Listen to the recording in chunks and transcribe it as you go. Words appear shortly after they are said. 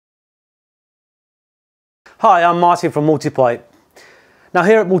Hi, I'm Martin from Multipipe. Now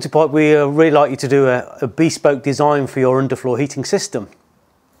here at Multipipe we really like you to do a bespoke design for your underfloor heating system.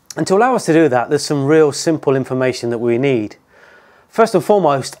 And to allow us to do that, there's some real simple information that we need. First and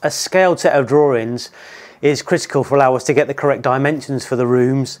foremost, a scaled set of drawings is critical for allowing us to get the correct dimensions for the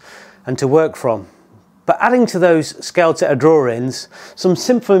rooms and to work from. But adding to those scaled set of drawings, some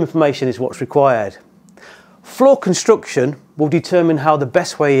simple information is what's required. Floor construction will determine how the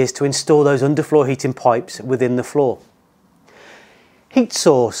best way is to install those underfloor heating pipes within the floor. Heat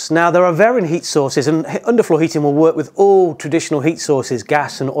source. Now there are varying heat sources, and underfloor heating will work with all traditional heat sources,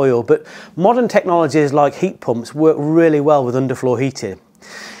 gas and oil, but modern technologies like heat pumps work really well with underfloor heating.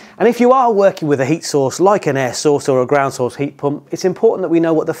 And if you are working with a heat source like an air source or a ground source heat pump, it's important that we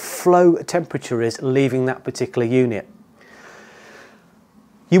know what the flow temperature is leaving that particular unit.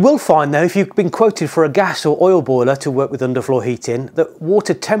 You will find though, if you've been quoted for a gas or oil boiler to work with underfloor heating, that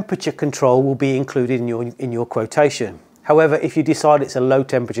water temperature control will be included in your quotation. However, if you decide it's a low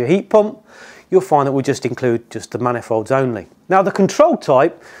temperature heat pump, you'll find that we'll just include just the manifolds only. Now the control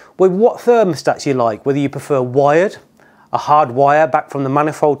type, with what thermostats you like, whether you prefer wired, a hard wire back from the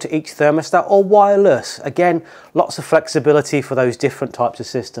manifold to each thermostat, or wireless. Again, lots of flexibility for those different types of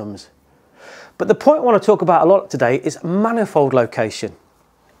systems. But the point I want to talk about a lot today is manifold location.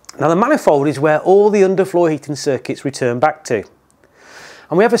 Now the manifold is where all the underfloor heating circuits return back to.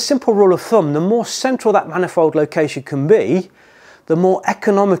 And we have a simple rule of thumb: the more central that manifold location can be, the more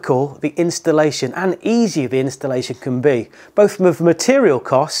economical the installation and easier the installation can be, both from material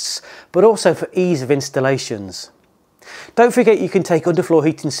costs, but also for ease of installations. Don't forget you can take underfloor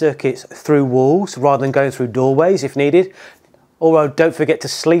heating circuits through walls rather than going through doorways if needed. Although don't forget to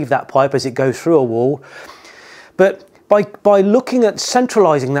sleeve that pipe as it goes through a wall. But by looking at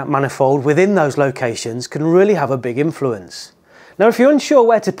centralising that manifold within those locations can really have a big influence. Now if you're unsure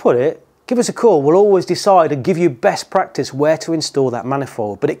where to put it, give us a call. We'll always decide and give you best practice where to install that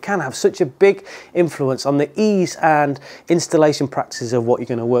manifold, but it can have such a big influence on the ease and installation practices of what you're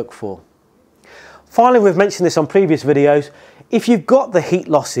going to work for. Finally, we've mentioned this on previous videos, if you've got the heat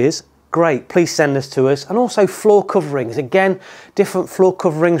losses, great, please send this to us. And also floor coverings. Again, different floor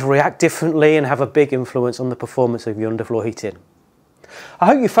coverings react differently and have a big influence on the performance of your underfloor heating. I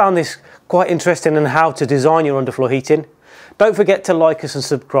hope you found this quite interesting in how to design your underfloor heating. Don't forget to like us and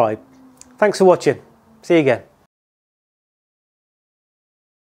subscribe. Thanks for watching. See you again.